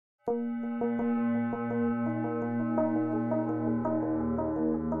So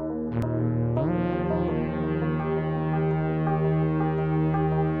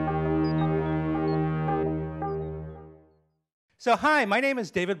hi, my name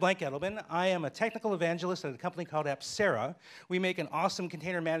is David Blank-Edelman. I am a technical evangelist at a company called SRE. We make an awesome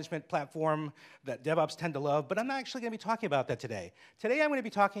container management platform that DevOps tend to love, but I'm not actually going to be talking about that today. Today I'm going to be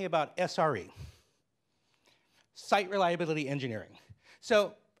talking about SRE, Site Reliability Engineering.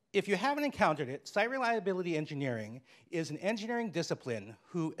 So if you haven't encountered it, Site Reliability Engineering is an engineering discipline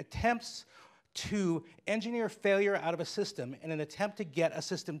who attempts to engineer failure out of a system in an attempt to get a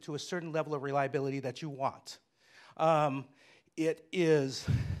system to a certain level of reliability that you want. It is,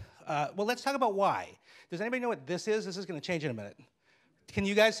 well, let's talk about why. Does anybody know what this is? This is going to change in a minute. Can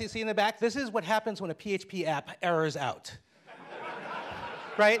you guys see in the back? This is what happens when a PHP app errors out.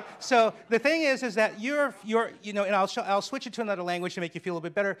 Right? So the thing is that you're you know, and I'll switch it to another language to make you feel a little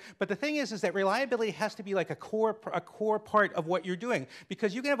bit better. But the thing is that reliability has to be like a core part of what you're doing,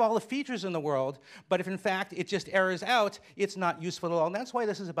 because you can have all the features in the world, but if in fact it just errors out, it's not useful at all. And that's why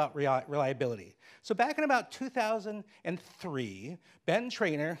this is about reliability. So back in about 2003, Ben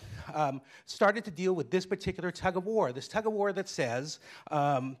Traynor started to deal with this particular tug of war. This tug of war that says,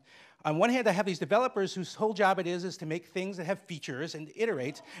 on one hand, I have these developers whose whole job it is to make things that have features and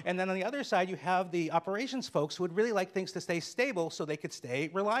iterate. And then on the other side, you have the operations folks who would really like things to stay stable so they could stay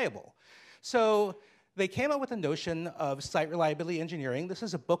reliable. So they came up with the notion of site reliability engineering. This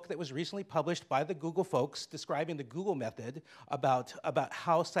is a book that was recently published by the Google folks describing the Google method about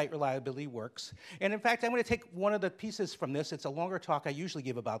how site reliability works. And in fact, I'm going to take one of the pieces from this. It's a longer talk I usually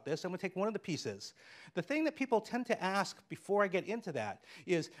give about this. I'm going to take one of the pieces. The thing that people tend to ask before I get into that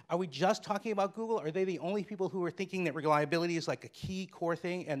is, are we just talking about Google? Are they the only people who are thinking that reliability is like a key core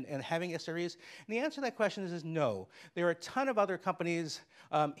thing and having SREs? And the answer to that question is no. There are a ton of other companies.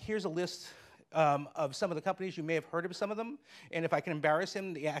 Here's a list of some of the companies. You may have heard of some of them. And if I can embarrass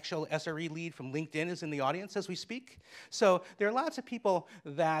him, the actual SRE lead from LinkedIn is in the audience as we speak. So there are lots of people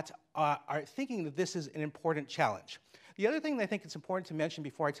that are thinking that this is an important challenge. The other thing that I think it's important to mention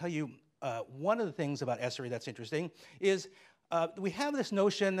before I tell you one of the things about SRE that's interesting is we have this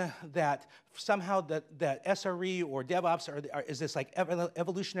notion that somehow that SRE or DevOps is this like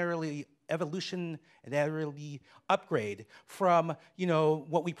evolutionarily upgrade from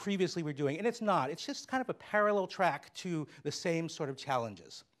what we previously were doing, and it's not. It's just kind of a parallel track to the same sort of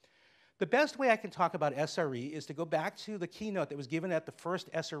challenges. The best way I can talk about SRE is to go back to the keynote that was given at the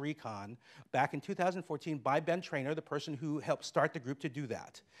first SRECon back in 2014 by Ben Traynor, the person who helped start the group to do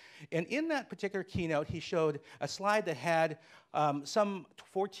that. And in that particular keynote, he showed a slide that had some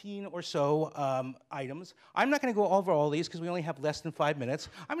 14 or so items. I'm not going to go over all these because we only have less than 5 minutes.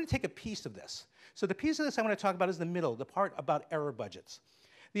 I'm going to take a piece of this. So the piece of this I want to talk about is the middle, the part about error budgets.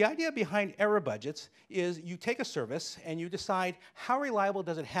 The idea behind error budgets is you take a service and you decide how reliable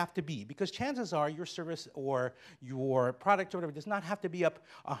does it have to be, because chances are your service or your product or whatever does not have to be up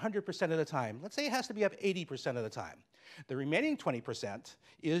 100% of the time. Let's say it has to be up 80% of the time. The remaining 20%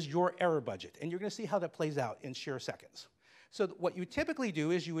 is your error budget, and you're going to see how that plays out in sheer seconds. So what you typically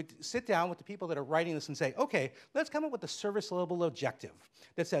do is you would sit down with the people that are writing this and say, okay, let's come up with a service level objective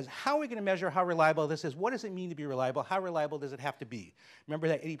that says, how are we going to measure how reliable this is? What does it mean to be reliable? How reliable does it have to be? Remember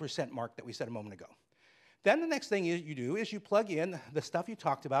that 80% mark that we said a moment ago. Then the next thing you do is you plug in the stuff you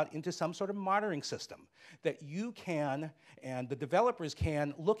talked about into some sort of monitoring system that you can and the developers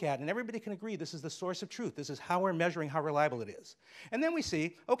can look at, and everybody can agree this is the source of truth. This is how we're measuring how reliable it is. And then we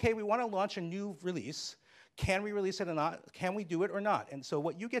see, okay, we want to launch a new release. Can we release it or not? Can we do it or not? And so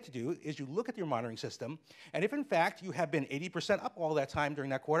what you get to do is you look at your monitoring system, and if in fact you have been 80% up all that time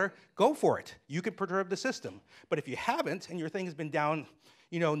during that quarter, go for it. You could perturb the system. But if you haven't, and your thing has been down,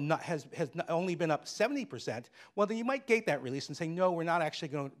 has only been up 70%, well, then you might gate that release and say, no, we're not actually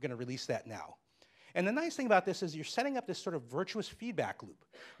going to release that now. And the nice thing about this is you're setting up this sort of virtuous feedback loop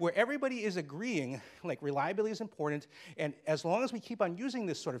where everybody is agreeing, like reliability is important, and as long as we keep on using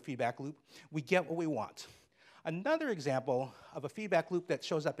this sort of feedback loop, we get what we want. Another example of a feedback loop that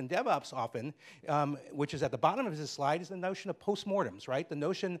shows up in DevOps often, which is at the bottom of this slide, is the notion of postmortems, right? The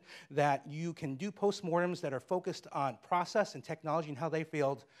notion that you can do postmortems that are focused on process and technology and how they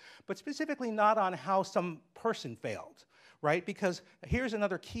failed, but specifically not on how some person failed, right? Because here's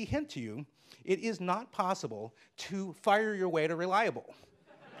another key hint to you. It is not possible to fire your way to reliable.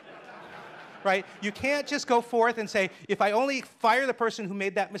 Right? You can't just go forth and say, if I only fire the person who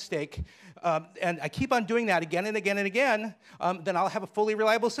made that mistake, and I keep on doing that again and again and again, then I'll have a fully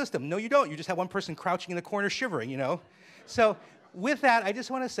reliable system. No, you don't. You just have one person crouching in the corner shivering, So with that, I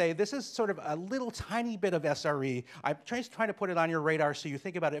just want to say this is sort of a little tiny bit of SRE. I'm just trying to put it on your radar so you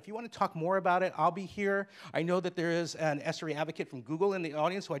think about it. If you want to talk more about it, I'll be here. I know that there is an SRE advocate from Google in the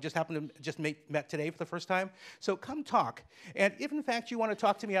audience who I just happened to just met today for the first time. So come talk. And if, in fact, you want to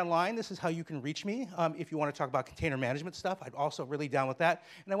talk to me online, this is how you can reach me. If you want to talk about container management stuff, I'm also really down with that.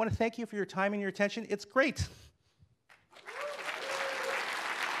 And I want to thank you for your time and your attention. It's great.